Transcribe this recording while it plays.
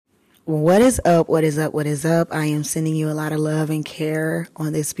What is up? What is up? What is up? I am sending you a lot of love and care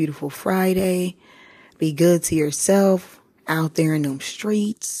on this beautiful Friday. Be good to yourself out there in them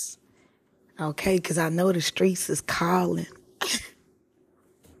streets. Okay, because I know the streets is calling.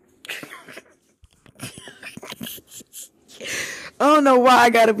 I don't know why I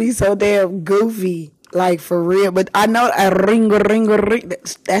gotta be so damn goofy. Like, for real. But I know a ringo.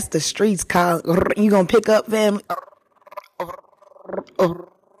 That's the streets calling. You gonna pick up, family?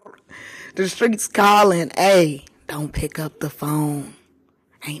 The streets calling. Hey, don't pick up the phone.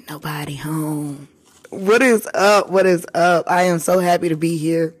 Ain't nobody home. What is up? What is up? I am so happy to be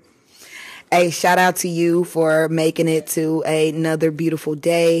here. Hey, shout out to you for making it to another beautiful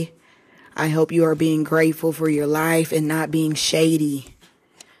day. I hope you are being grateful for your life and not being shady.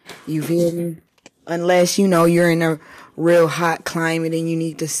 You feel me? Unless, you're in a real hot climate and you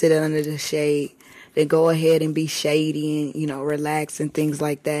need to sit under the shade, then go ahead and be shady and, relax and things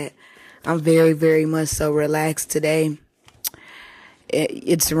like that. I'm very, very much so relaxed today.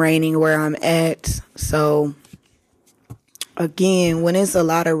 It's raining where I'm at. So, again, when it's a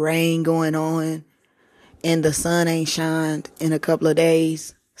lot of rain going on and the sun ain't shined in a couple of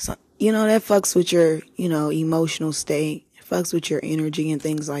days, so, that fucks with your, emotional state. It fucks with your energy and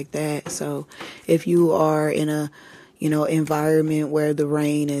things like that. So, if you are in a, environment where the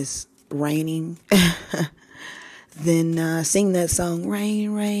rain is raining, then sing that song,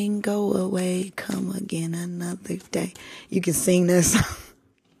 Rain, Rain, Go Away, Come Again Another Day. You can sing that song.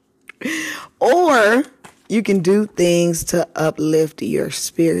 Or you can do things to uplift your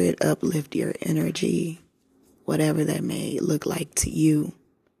spirit, uplift your energy, whatever that may look like to you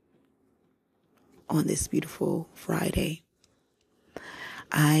on this beautiful Friday.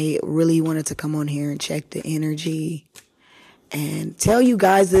 I really wanted to come on here and check the energy and tell you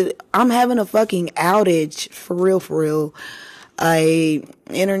guys that I'm having a fucking outage, for real. A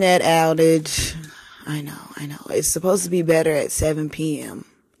internet outage. I know. It's supposed to be better at 7 p.m.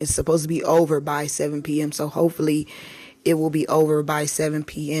 It's supposed to be over by 7 p.m. So hopefully it will be over by 7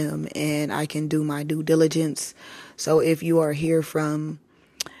 p.m. and I can do my due diligence. So if you are here from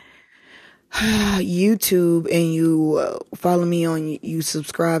YouTube and you follow me you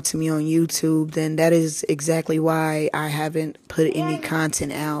subscribe to me on YouTube, then that is exactly why I haven't put any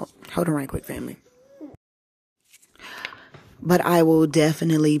content out. Hold on right quick, family. But I will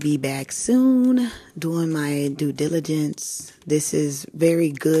definitely be back soon doing my due diligence. This is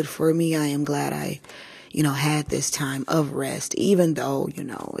very good for me. I am glad I, had this time of rest, even though,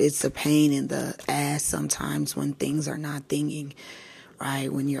 it's a pain in the ass sometimes when things are not thinking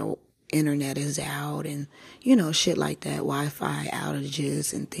right, when your internet is out and, shit like that, Wi-Fi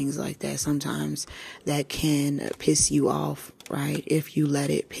outages and things like that. Sometimes that can piss you off, right? If you let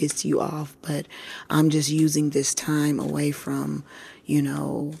it piss you off. But I'm just using this time away from,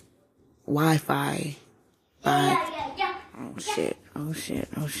 Wi-Fi. Oh shit.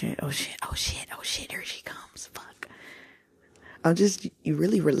 Here she comes. Fuck. You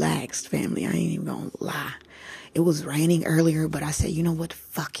really relaxed, family. I ain't even gonna lie. It was raining earlier, but I said, you know what?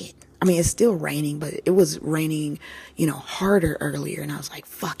 Fuck it. I mean, it's still raining, but it was raining, harder earlier. And I was like,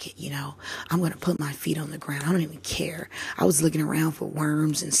 fuck it, I'm going to put my feet on the ground. I don't even care. I was looking around for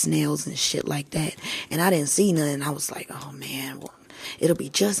worms and snails and shit like that. And I didn't see nothing. I was like, oh man, well, it'll be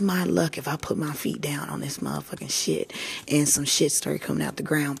just my luck if I put my feet down on this motherfucking shit. And some shit started coming out the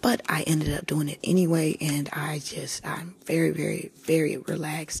ground. But I ended up doing it anyway. And I'm very, very, very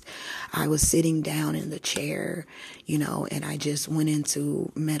relaxed. I was sitting down in the chair, and I just went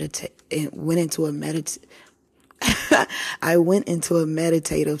into I went into a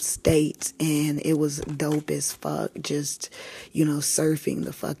meditative state, and it was dope as fuck. Just, surfing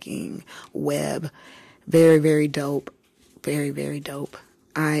the fucking web. Very, very dope. Very, very dope.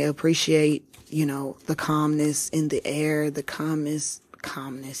 I appreciate, the calmness in the air, the calmness,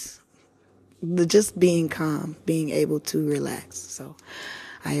 just being calm, being able to relax. So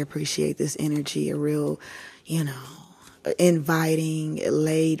I appreciate this energy, a real, inviting,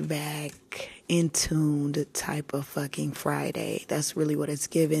 laid back, in tuned type of fucking Friday. That's really what it's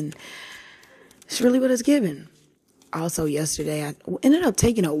given. It's really what it's given. Also, yesterday, I ended up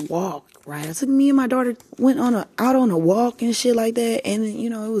taking a walk, right? I took me and my daughter, went out on a walk and shit like that. And, it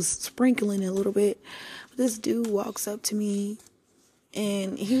was sprinkling a little bit. But this dude walks up to me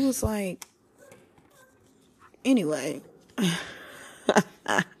and he was like, anyway,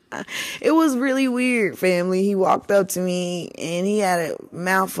 it was really weird, family. He walked up to me and he had a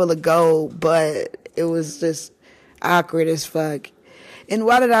mouthful of gold, but it was just awkward as fuck. And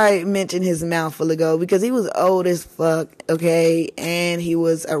why did I mention his mouthful of gold? Because he was old as fuck, okay? And he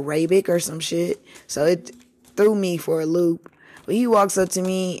was Arabic or some shit. So it threw me for a loop. But he walks up to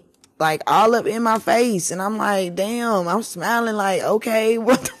me like all up in my face. And I'm like, damn, I'm smiling like, okay,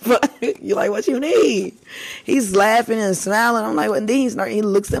 what the fuck? You like, what you need? He's laughing and smiling. I'm like, what? And then he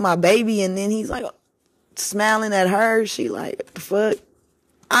looks at my baby and then he's like smiling at her. She like, what the fuck?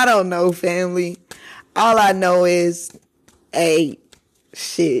 I don't know, family. All I know is, hey,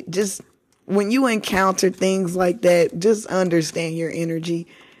 shit, just when you encounter things like that, just understand your energy.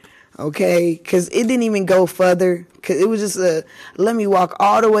 Okay, because it didn't even go further, because it was just let me walk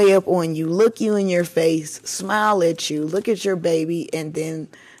all the way up on you, look you in your face, smile at you, look at your baby, and then,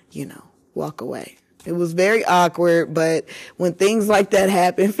 walk away. It was very awkward, but when things like that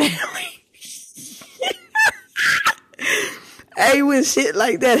happen, family, hey, when shit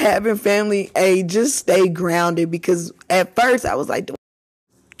like that happen, family, hey, just stay grounded, because at first I was like,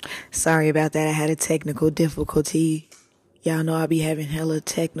 sorry about that, I had a technical difficulty. Y'all know I be having hella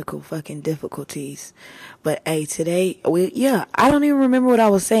technical fucking difficulties. But hey, today, I don't even remember what I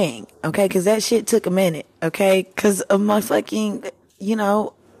was saying, okay? Because that shit took a minute, okay? Because of my fucking,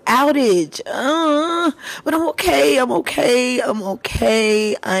 outage. But I'm okay. I am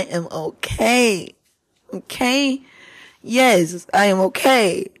okay. Okay? Yes, I am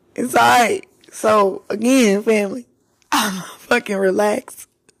okay. It's alright. So, again, family, I'm fucking relaxed.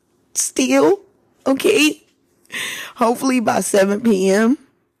 Still, okay? Hopefully by 7 p.m.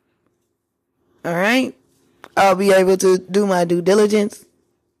 All right. I'll be able to do my due diligence.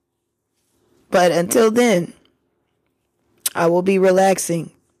 But until then, I will be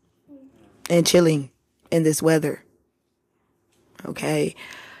relaxing and chilling in this weather. Okay.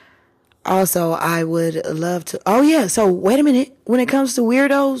 Also, I would love to. Oh, yeah. So wait a minute. When it comes to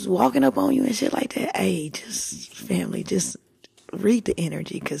weirdos walking up on you and shit like that, hey, just family, just read the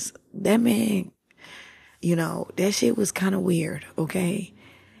energy, because that man, that shit was kind of weird, okay?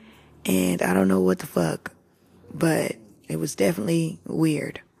 And I don't know what the fuck, but it was definitely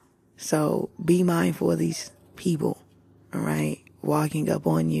weird. So be mindful of these people, all right? Walking up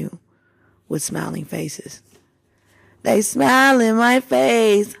on you with smiling faces. They smile in my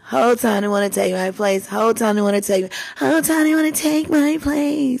face. Whole time they want to take my place. Whole time they want to take my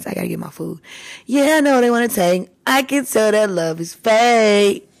place. I gotta get my food. Yeah, I know they want to take. I can tell that love is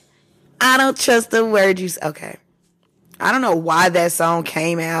fake. I don't trust the word you say. Okay. I don't know why that song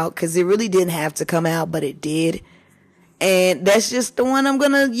came out, because it really didn't have to come out, but it did. And that's just the one I'm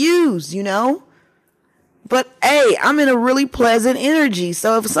going to use, But hey, I'm in a really pleasant energy.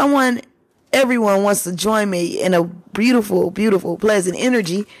 So if everyone wants to join me in a beautiful, beautiful, pleasant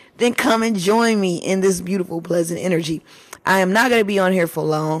energy, then come and join me in this beautiful, pleasant energy. I am not going to be on here for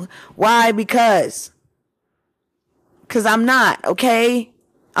long. Why? Because I'm not, okay?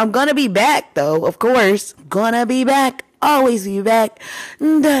 I'm gonna be back, though, of course. Gonna be back. Always be back.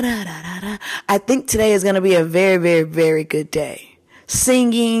 I think today is gonna be a very, very, very good day.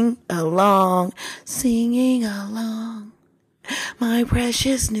 Singing along. My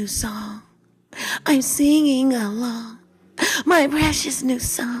precious new song. I'm singing along. My precious new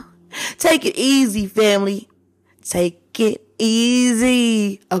song. Take it easy, family. Take it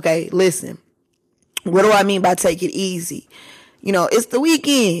easy. Okay, listen. What do I mean by take it easy? It's the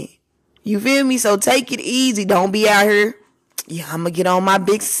weekend. You feel me? So take it easy. Don't be out here. Yeah, I'm going to get on my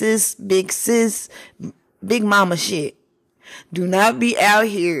big sis, big mama shit. Do not be out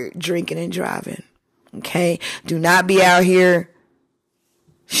here drinking and driving. Okay? Do not be out here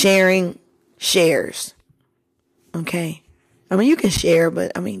sharing shares. Okay? You can share,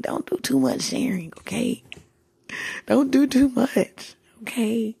 but don't do too much sharing. Okay? Don't do too much.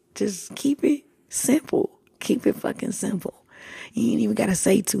 Okay? Just keep it simple. Keep it fucking simple. You ain't even gotta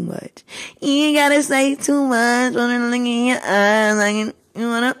say too much. You ain't gotta say too much.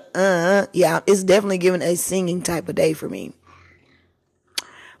 Yeah, it's definitely giving a singing type of day for me.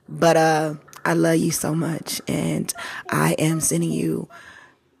 But I love you so much, and I am sending you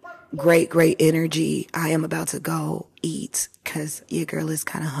great, great energy. I am about to go eat, because your girl is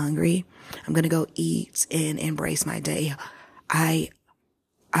kind of hungry. I'm gonna go eat and embrace my day.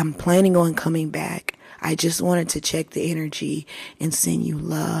 I'm planning on coming back. I just wanted to check the energy and send you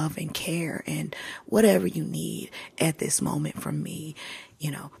love and care and whatever you need at this moment from me,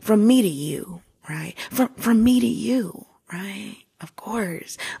 from me to you, right? From me to you, right? Of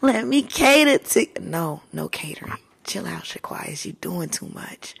course. Let me cater to, no catering. Chill out, Shaquai. You doing too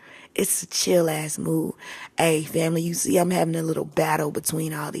much. It's a chill ass mood. Hey, family, you see I'm having a little battle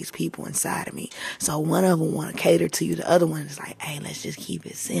between all these people inside of me. So one of them want to cater to you. The other one is like, hey, let's just keep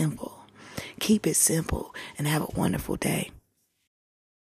it simple. Keep it simple and have a wonderful day.